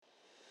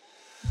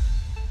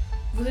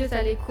Vous êtes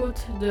à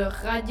l'écoute de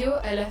Radio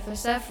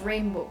LFSF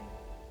Rainbow.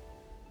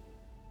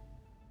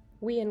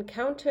 We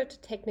encountered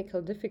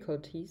technical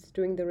difficulties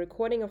during the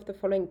recording of the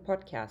following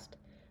podcast.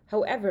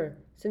 However,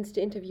 since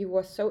the interview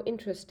was so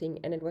interesting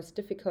and it was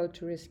difficult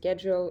to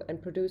reschedule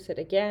and produce it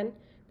again,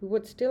 we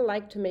would still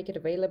like to make it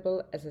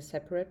available as a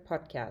separate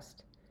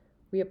podcast.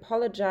 We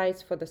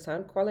apologize for the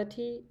sound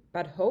quality,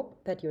 but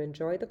hope that you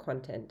enjoy the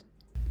content.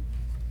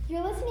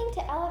 You're listening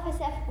to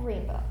LFSF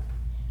Rainbow.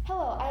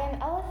 Hello, I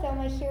am Ella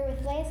Thoma here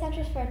with Leia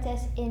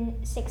Sanchez-Fuertes in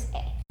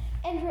 6A.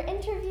 And we're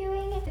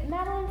interviewing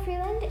Madeleine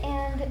Freeland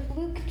and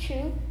Luke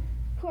Chu,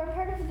 who are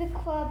part of the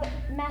club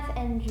Math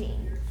and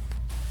Genes.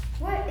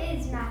 What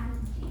is Math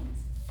and Genes?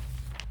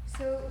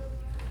 So,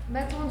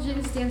 Math and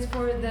Genes stands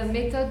for the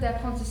méthode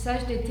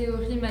d'apprentissage des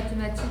théories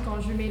mathématiques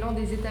en jumelant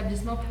des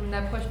établissements pour une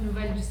approche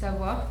nouvelle du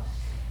savoir.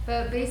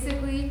 But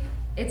basically,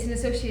 it's an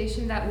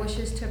association that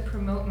wishes to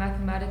promote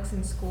mathematics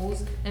in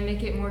schools and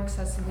make it more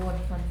accessible and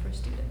fun for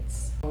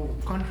students.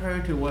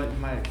 Contrary to what you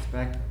might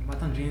expect,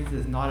 Math and Genes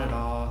is not at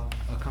all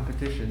a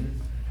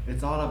competition.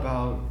 It's all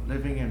about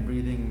living and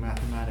breathing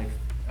mathematics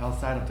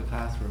outside of the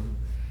classroom.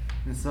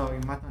 And so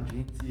in Math and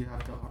Genes, you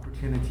have the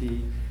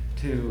opportunity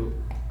to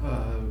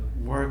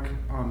work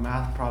on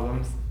math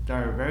problems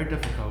that are very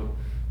difficult,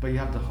 but you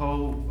have the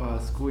whole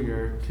school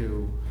year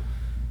to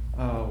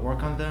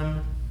work on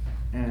them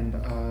and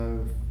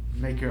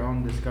make your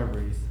own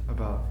discoveries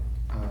about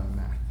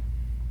math.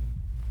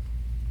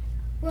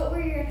 What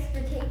were your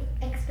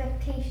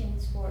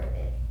expectations for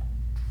it?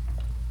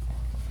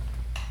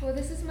 Well,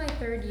 this is my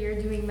third year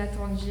doing Math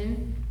and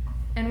Genes,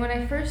 and when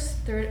I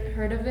first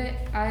heard of it,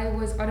 I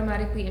was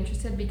automatically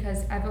interested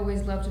because I've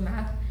always loved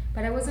math,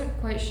 but I wasn't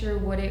quite sure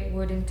what it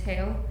would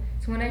entail.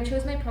 So when I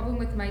chose my problem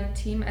with my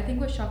team, I think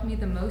what shocked me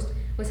the most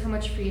was how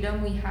much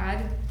freedom we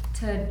had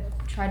to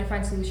try to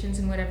find solutions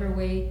in whatever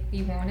way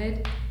we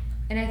wanted.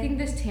 And I think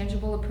this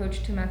tangible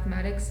approach to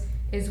mathematics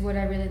is what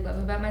I really love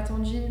about Math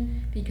and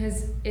Genes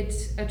because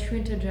it's a true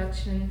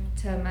introduction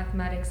to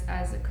mathematics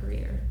as a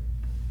career.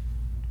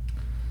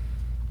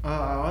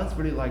 I always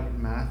really liked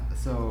math,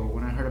 so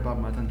when I heard about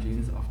Math and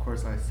Genes, of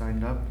course I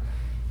signed up.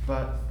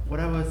 But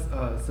what I was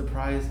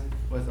surprised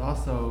was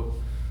also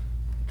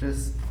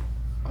just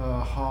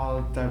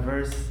how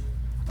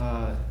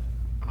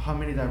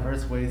many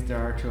diverse ways there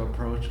are to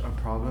approach a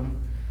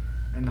problem,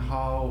 and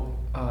how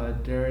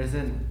there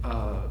isn't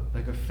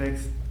like a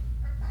fixed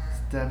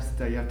steps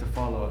that you have to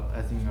follow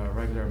as in a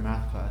regular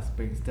math class,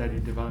 but instead you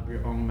develop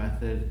your own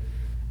method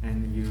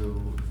and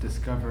you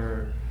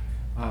discover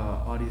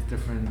all these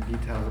different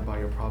details about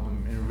your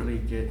problem and really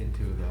get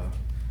into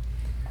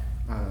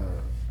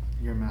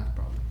your math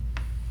problem.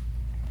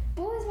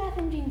 What was Math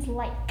and Genes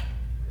like?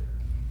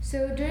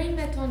 So during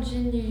Math and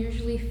Genes, you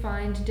usually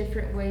find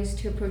different ways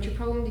to approach a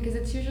problem because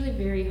it's usually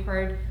very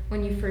hard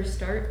when you first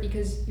start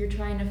because you're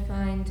trying to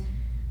find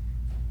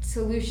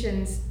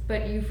solutions,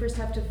 but you first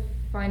have to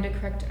find a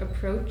correct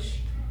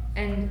approach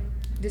and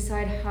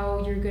decide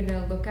how you're going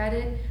to look at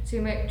it. So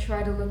you might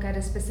try to look at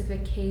a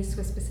specific case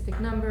with specific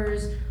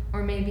numbers,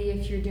 or maybe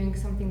if you're doing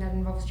something that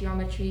involves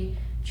geometry,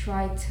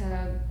 try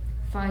to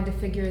find a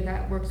figure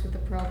that works with the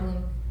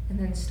problem and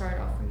then start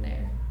off from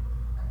there.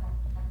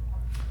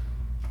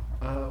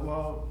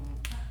 Well,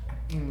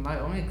 in my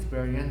own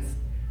experience,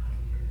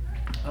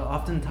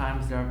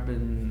 oftentimes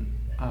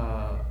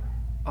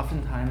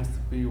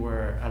we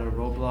were at a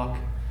roadblock,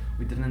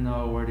 we didn't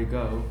know where to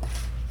go.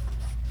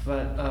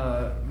 But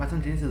Math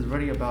and Genes is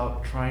really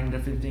about trying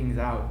different things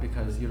out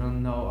because you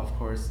don't know, of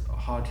course,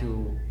 how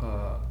to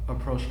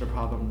approach the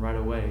problem right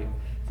away.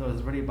 So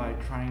it's really by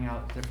trying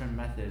out different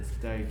methods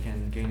that you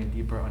can gain a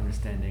deeper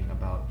understanding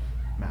about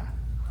math.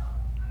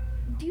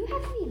 Do you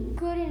have to be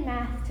good in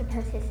math to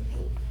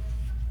participate?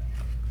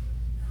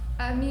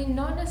 I mean,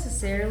 not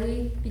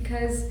necessarily,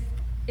 because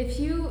if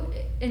you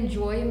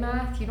enjoy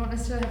math, you don't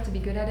necessarily have to be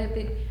good at it,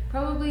 but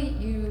probably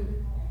you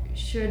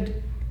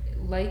should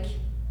like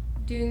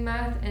doing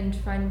math and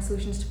finding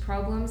solutions to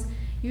problems.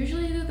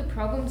 Usually though, the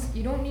problems,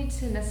 you don't need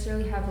to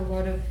necessarily have a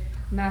lot of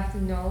math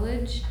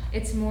knowledge.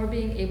 It's more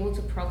being able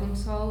to problem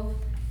solve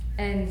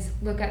and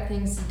look at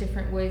things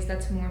different ways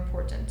that's more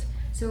important.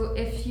 So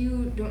if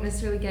you don't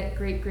necessarily get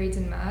great grades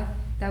in math,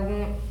 that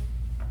won't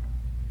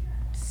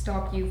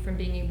stop you from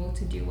being able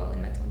to do well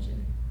in Math and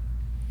Genes.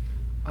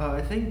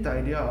 I think the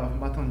idea of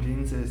Math and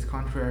Genes is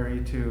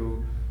contrary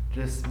to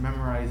just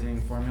memorizing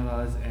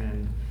formulas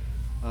and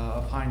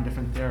applying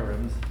different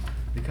theorems,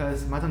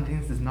 because Math and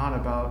Genes is not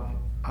about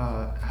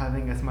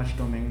having as much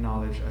domain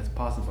knowledge as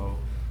possible,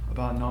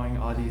 about knowing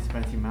all these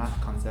fancy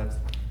math concepts,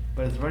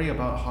 but it's really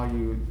about how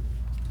you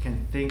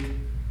can think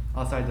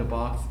outside the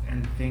box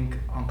and think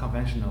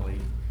unconventionally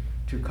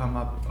to come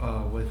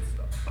up with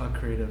a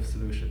creative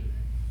solution.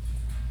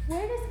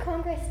 Where does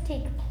Congress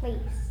take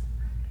place?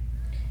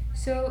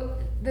 So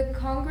the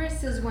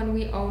Congress is when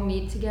we all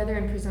meet together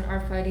and present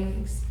our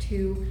findings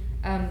to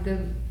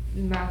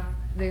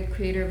the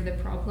creator of the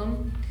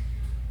problem.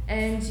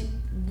 And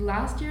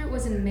last year it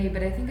was in May,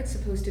 but I think it's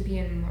supposed to be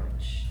in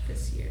March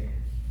this year.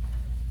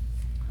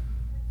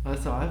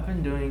 So I've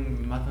been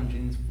doing math on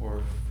genes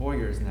for 4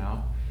 years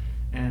now,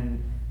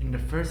 and in the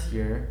first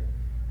year,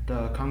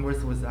 the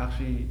congress was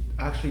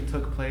actually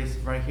took place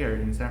right here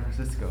in San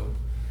Francisco.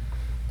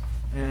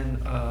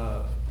 And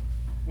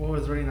what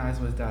was really nice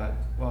was that,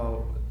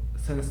 well,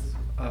 since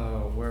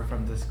we're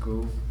from this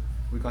school,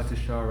 we got to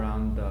show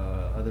around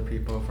other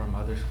people from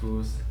other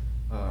schools,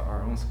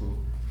 our own school.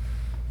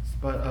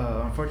 But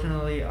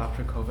unfortunately,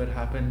 after COVID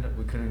happened,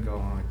 we couldn't go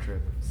on a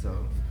trip.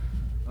 So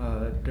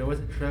there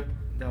was a trip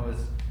that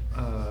was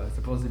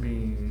supposed to be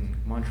in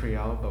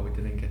Montreal, but we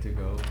didn't get to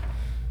go.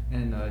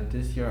 And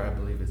this year, I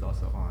believe, is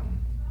also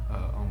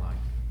online.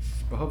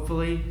 But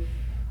hopefully,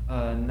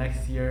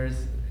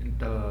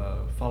 the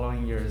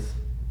following years,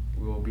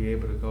 we will be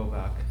able to go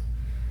back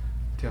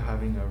to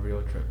having a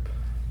real trip.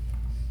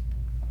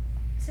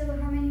 So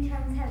how many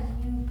times have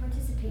you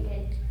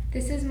participated?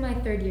 This is my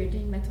 3rd year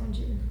doing mènent en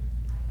June.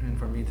 And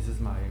for me, this is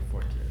my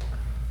 4th year.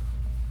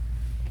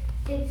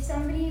 If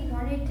somebody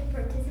wanted to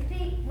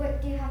participate,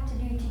 what do you have to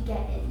do to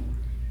get in?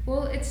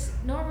 Well, it's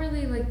not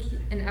really like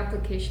an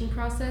application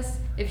process.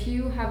 If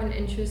you have an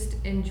interest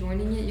in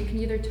joining it, you can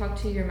either talk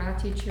to your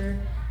math teacher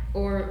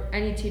or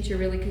any teacher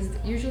really, because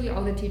usually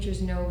all the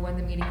teachers know when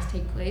the meetings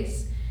take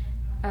place.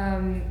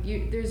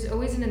 There's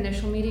always an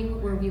initial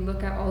meeting where we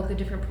look at all of the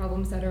different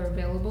problems that are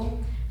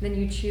available. Then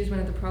you choose one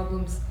of the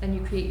problems and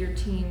you create your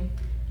team,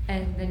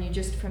 and then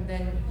from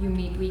then you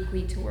meet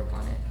weekly to work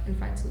on it and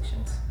find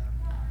solutions.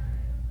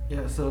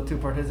 Yeah, so to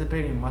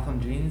participate in Math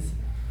on Genes,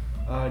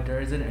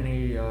 there isn't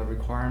any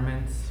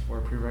requirements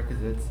or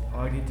prerequisites.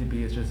 All you need to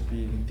be is just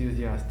be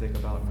enthusiastic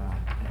about math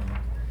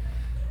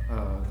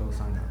and go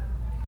sign up.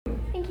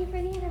 Thank you for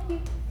the interview.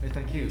 Hey,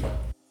 thank you.